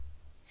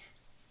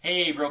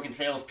Hey, broken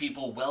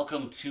salespeople,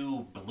 welcome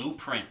to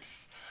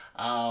Blueprints.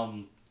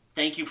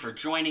 Thank you for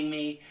joining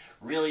me.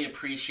 Really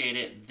appreciate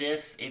it.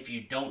 This, if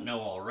you don't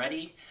know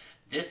already,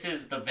 this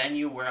is the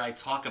venue where I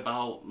talk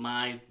about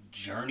my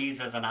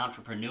journeys as an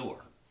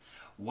entrepreneur.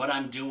 What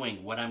I'm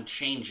doing, what I'm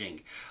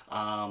changing,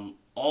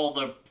 all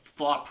the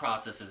thought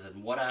processes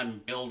and what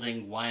I'm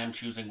building, why I'm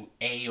choosing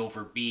A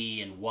over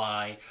B and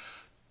why.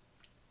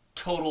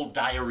 Total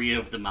diarrhea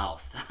of the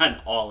mouth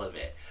on all of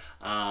it.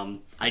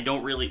 I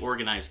don't really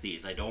organize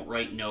these. I don't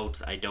write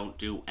notes. I don't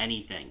do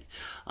anything.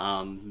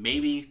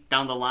 Maybe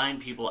down the line,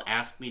 people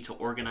ask me to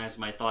organize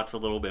my thoughts a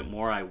little bit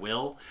more. I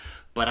will.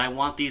 But I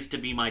want these to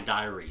be my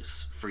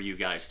diaries for you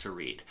guys to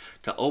read,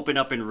 to open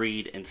up and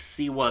read and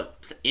see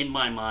what's in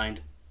my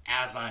mind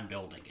as I'm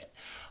building it.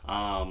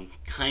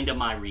 Kind of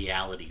my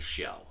reality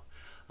show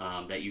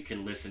that you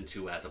can listen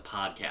to as a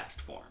podcast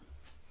form.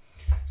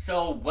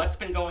 So, what's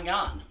been going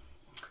on?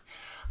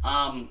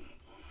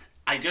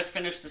 I just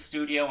finished the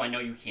studio. I know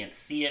you can't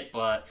see it,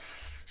 but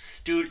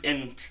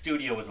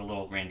studio is a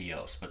little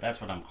grandiose, but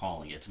that's what I'm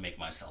calling it to make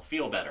myself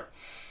feel better.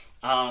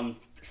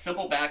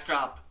 Simple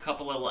backdrop,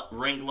 couple of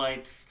ring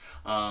lights,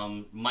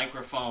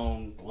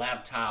 microphone,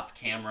 laptop,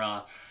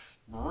 camera,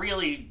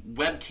 really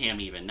webcam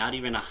even, not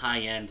even a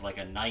high-end like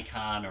a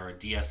Nikon or a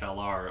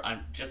DSLR.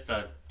 I'm just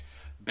a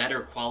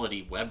better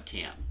quality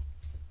webcam.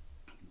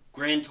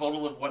 Grand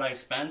total of what I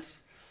spent,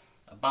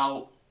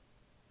 about,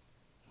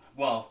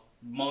 well,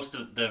 most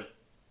of the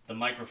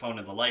microphone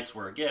and the lights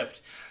were a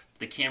gift.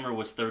 The camera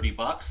was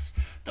 $30.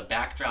 The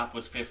backdrop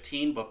was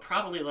 15, but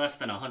probably less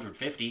than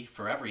 150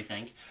 for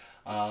everything.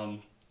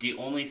 The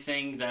only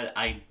thing that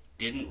I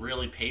didn't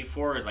really pay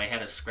for is I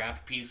had a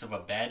scrap piece of a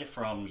bed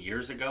from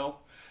years ago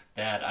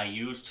that I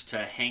used to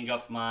hang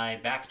up my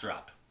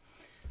backdrop.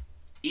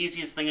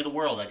 Easiest thing in the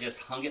world. I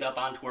just hung it up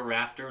onto a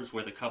rafters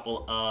with a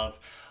couple of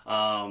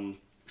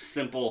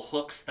simple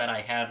hooks that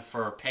I had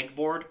for a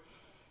pegboard.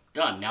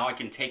 Done. Now I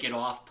can take it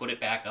off, put it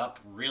back up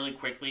really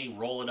quickly,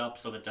 roll it up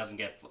so that it doesn't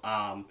get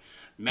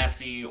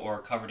messy or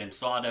covered in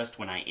sawdust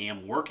when I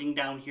am working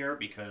down here,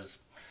 because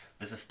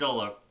this is still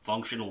a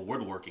functional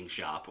woodworking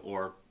shop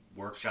or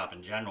workshop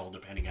in general,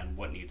 depending on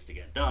what needs to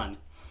get done.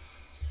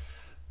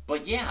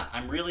 But yeah,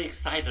 I'm really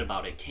excited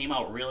about it. It came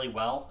out really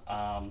well.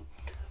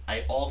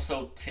 I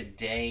also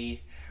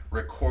today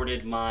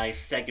recorded my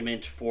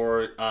segment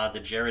for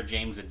the Jared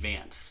James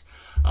Advance.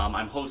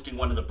 I'm hosting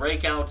one of the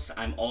breakouts.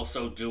 I'm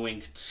also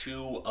doing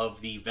two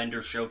of the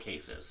vendor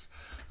showcases.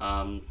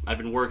 I've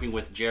been working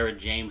with Jared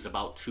James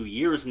about 2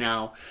 years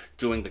now,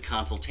 doing the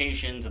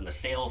consultations and the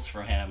sales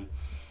for him.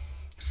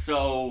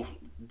 So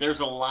there's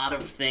a lot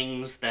of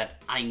things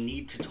that I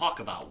need to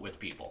talk about with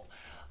people.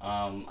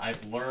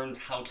 I've learned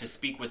how to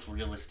speak with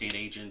real estate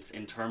agents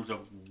in terms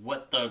of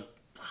what the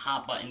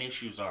hot button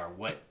issues are,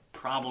 what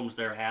problems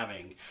they're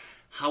having,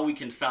 how we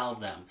can solve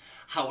them,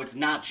 how it's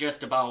not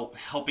just about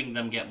helping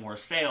them get more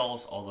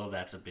sales, although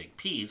that's a big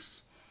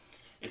piece.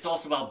 It's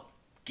also about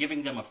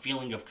giving them a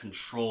feeling of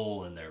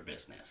control in their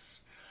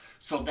business.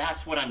 So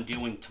that's what I'm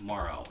doing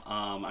tomorrow.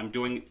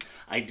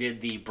 I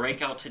did the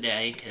breakout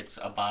today. It's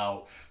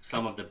about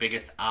some of the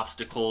biggest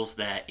obstacles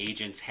that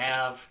agents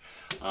have,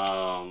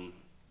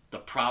 the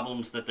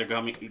problems that they're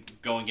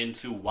going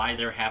into, why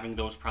they're having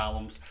those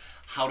problems,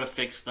 how to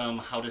fix them,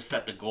 how to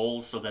set the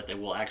goals so that they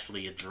will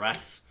actually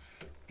address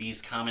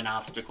these common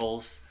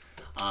obstacles.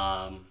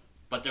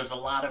 But there's a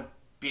lot of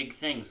big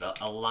things,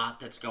 a lot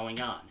that's going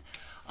on.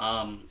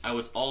 I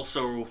was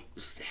also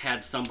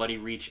had somebody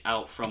reach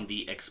out from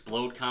the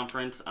Explode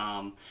conference.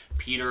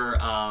 Peter,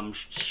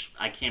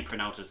 I can't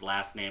pronounce his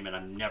last name and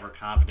I'm never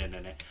confident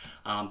in it,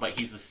 but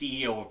he's the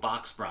CEO of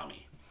Box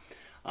Brownie.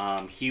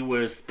 He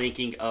was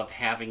thinking of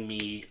having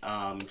me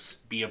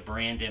be a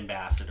brand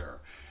ambassador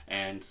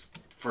and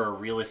for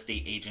real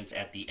estate agents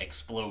at the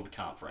Explode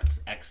conference.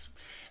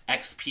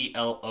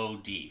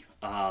 XPLOD.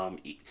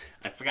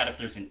 I forgot if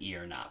there's an E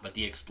or not, but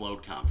the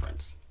Explode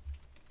conference.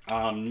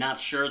 Not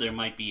sure, there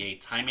might be a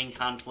timing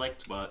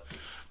conflict, but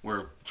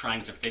we're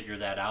trying to figure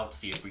that out,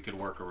 see if we could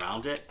work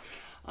around it.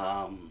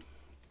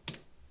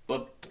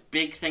 But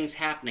big things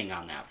happening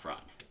on that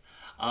front.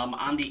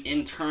 On the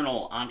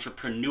internal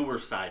entrepreneur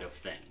side of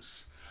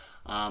things,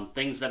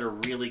 things that are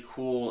really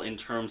cool in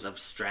terms of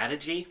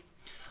strategy.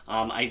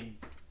 I'm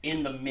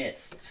in the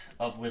midst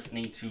of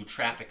listening to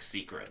Traffic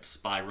Secrets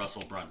by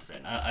Russell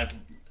Brunson.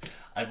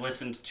 I've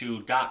listened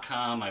to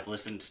 .com, I've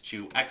listened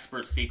to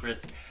Expert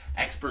Secrets.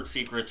 Expert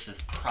Secrets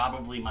is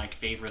probably my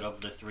favorite of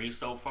the three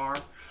so far.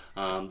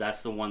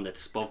 That's the one that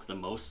spoke the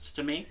most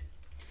to me.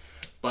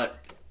 But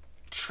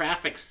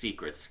Traffic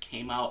Secrets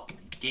came out,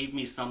 gave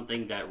me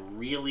something that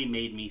really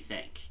made me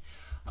think.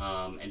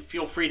 And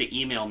feel free to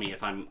email me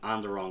if I'm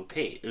on the wrong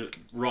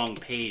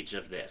page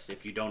of this,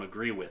 if you don't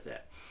agree with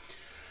it.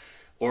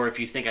 Or if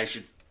you think I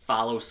should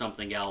follow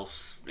something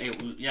else.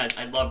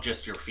 I'd love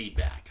just your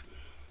feedback.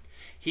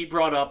 He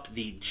brought up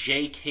the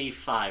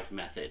JK5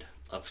 method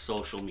of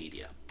social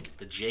media.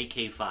 The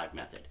JK5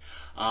 method.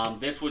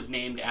 This was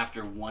named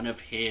after one of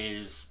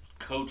his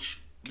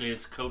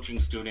coaching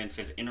students,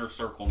 his inner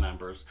circle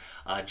members,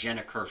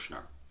 Jenna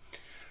Kirshner.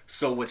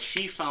 So what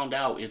she found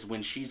out is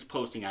when she's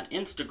posting on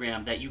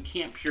Instagram that you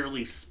can't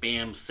purely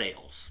spam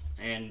sales.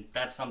 And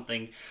that's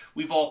something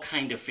we've all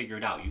kind of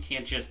figured out. You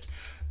can't just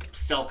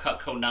sell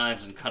Cutco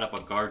knives and cut up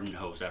a garden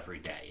hose every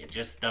day. It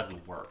just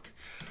doesn't work.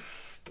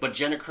 But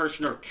Jenna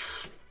Kirshner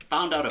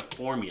found out a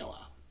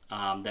formula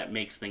that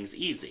makes things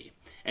easy.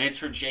 And it's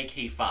her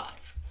JK5.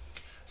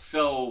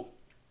 So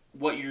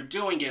what you're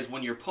doing is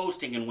when you're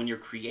posting and when you're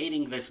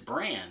creating this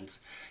brand,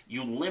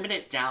 you limit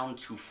it down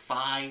to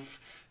 5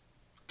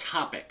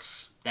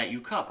 topics that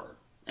you cover.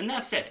 And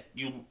that's it.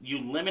 You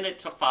limit it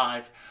to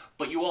 5,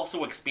 but you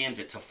also expand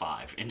it to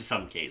 5 in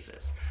some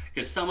cases.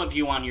 Because some of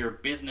you on your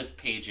business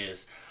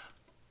pages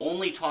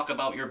only talk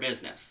about your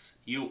business.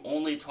 You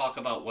only talk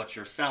about what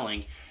you're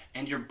selling,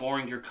 and you're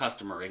boring your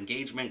customer.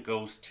 Engagement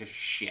goes to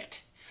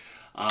shit.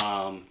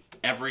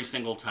 Every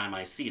single time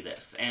I see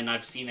this. And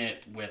I've seen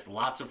it with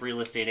lots of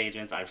real estate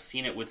agents. I've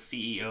seen it with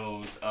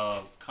CEOs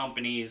of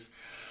companies.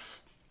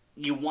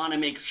 You want to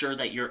make sure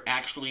that you're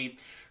actually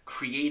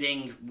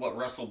creating what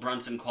Russell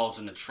Brunson calls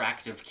an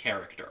attractive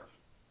character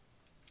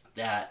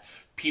that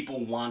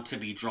people want to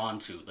be drawn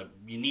to.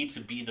 You need to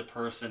be the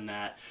person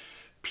that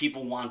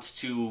people want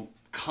to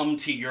come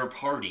to your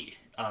party.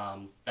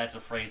 That's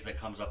a phrase that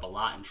comes up a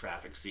lot in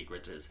Traffic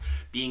Secrets, is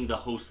being the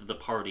host of the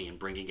party and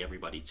bringing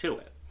everybody to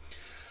it.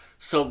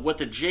 So what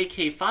the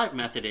JK5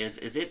 method is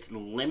it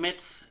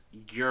limits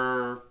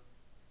your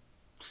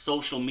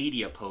social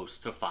media posts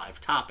to 5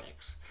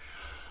 topics.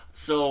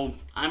 So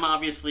I'm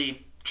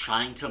obviously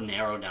trying to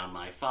narrow down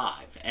my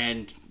 5,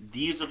 and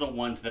these are the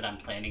ones that I'm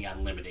planning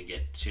on limiting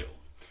it to.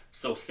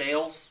 So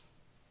sales,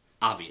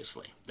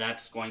 obviously,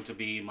 that's going to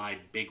be my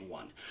big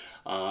one,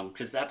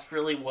 because that's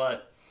really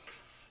what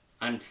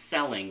I'm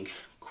selling,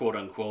 quote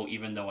unquote,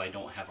 even though I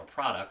don't have a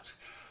product.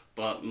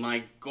 But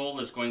my goal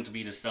is going to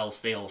be to sell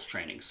sales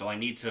training, so I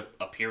need to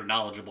appear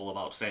knowledgeable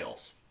about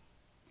sales,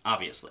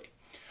 obviously.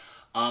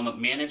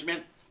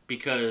 Management,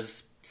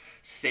 because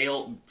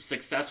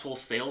successful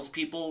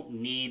salespeople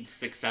need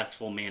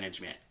successful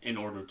management in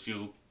order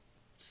to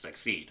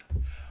succeed.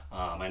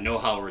 I know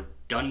how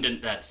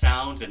redundant that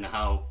sounds and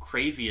how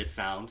crazy it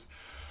sounds,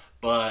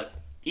 but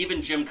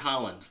even Jim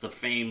Collins, the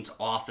famed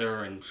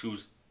author and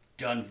who's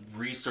done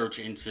research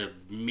into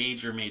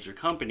major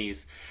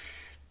companies,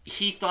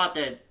 he thought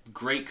that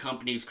great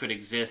companies could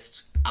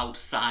exist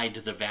outside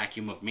the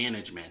vacuum of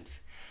management.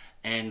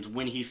 And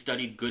when he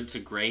studied Good to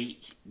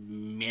Great,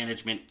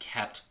 management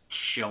kept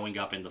showing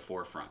up in the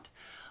forefront.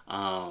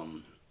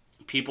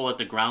 People at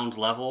the ground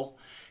level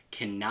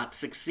cannot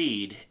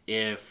succeed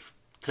if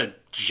the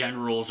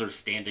generals are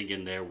standing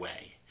in their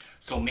way.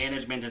 So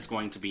management is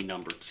going to be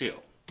number 2.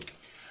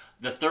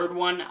 The third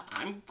one,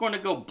 I'm going to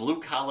go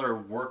blue collar,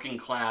 working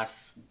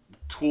class,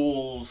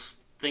 tools,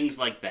 things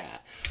like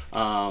that.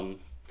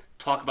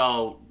 Talk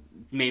about,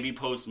 maybe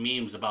post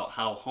memes about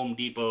how Home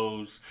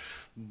Depot's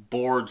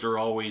boards are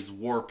always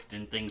warped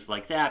and things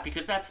like that,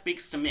 because that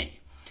speaks to me.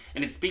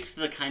 And it speaks to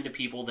the kind of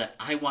people that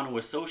I want to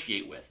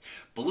associate with.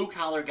 Blue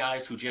collar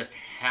guys who just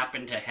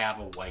happen to have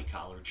a white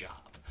collar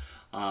job.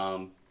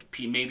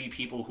 Maybe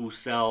people who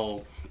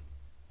sell,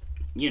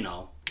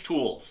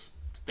 tools.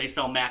 They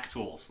sell Mac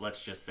tools,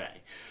 let's just say.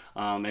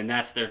 And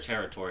that's their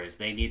territories.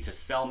 They need to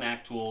sell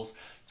Mac tools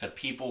to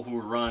people who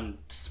run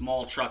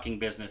small trucking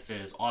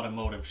businesses,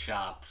 automotive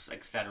shops,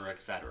 etc.,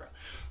 etc.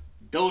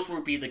 Those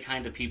would be the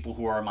kind of people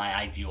who are my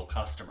ideal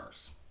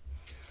customers.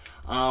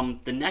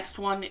 The next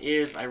one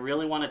is I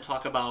really want to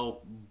talk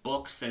about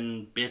books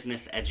and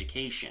business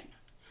education.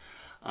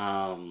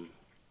 That's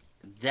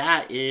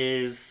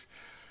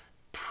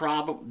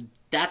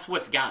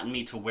what's gotten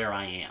me to where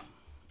I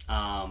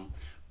am.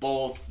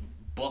 Both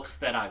books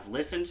that I've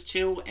listened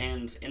to,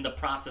 and in the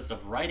process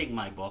of writing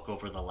my book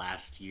over the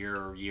last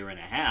year and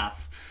a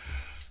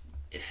half,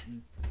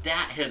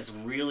 that has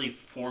really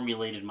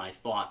formulated my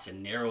thoughts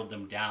and narrowed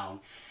them down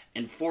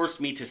and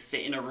forced me to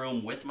sit in a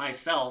room with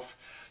myself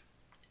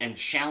and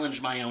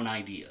challenge my own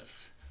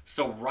ideas.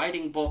 So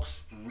writing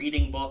books,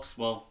 reading books,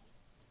 well,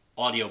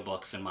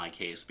 audiobooks in my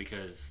case,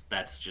 because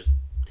that's just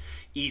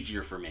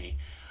easier for me.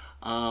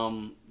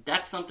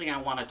 That's something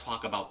I want to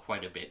talk about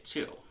quite a bit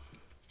too.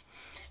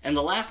 And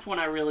the last one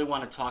I really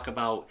want to talk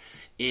about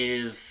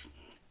is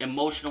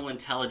emotional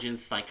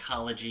intelligence,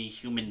 psychology,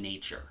 human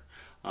nature.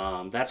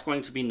 That's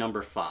going to be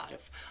number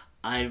 5.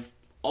 I've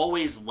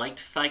always liked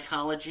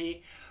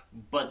psychology,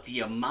 but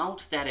the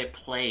amount that it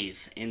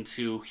plays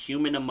into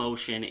human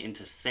emotion,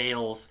 into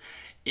sales,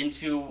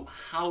 into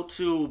how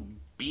to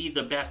be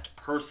the best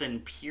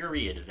person,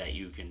 period, that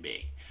you can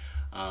be.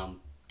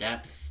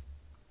 That's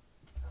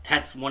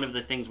one of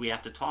the things we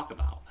have to talk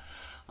about.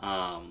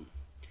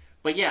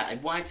 But yeah, I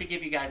wanted to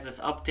give you guys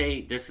this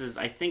update. This is,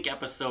 I think,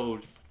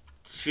 episode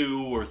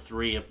 2 or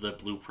 3 of the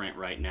blueprint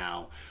right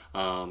now,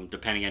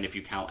 depending on if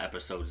you count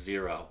episode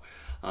 0.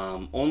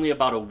 Only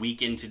about a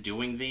week into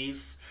doing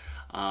these.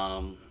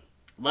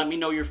 Let me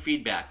know your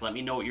feedback. Let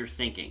me know what you're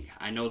thinking.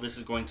 I know this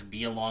is going to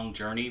be a long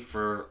journey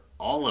for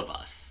all of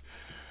us.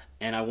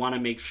 And I want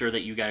to make sure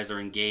that you guys are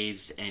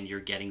engaged and you're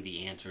getting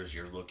the answers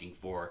you're looking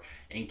for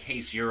in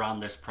case you're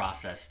on this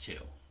process too.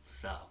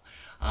 So,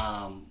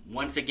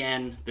 once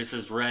again, this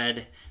is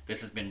Red.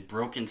 This has been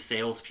Broken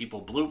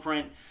Salespeople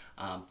Blueprint.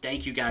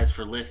 Thank you guys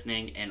for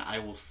listening, and I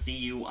will see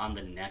you on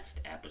the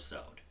next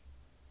episode.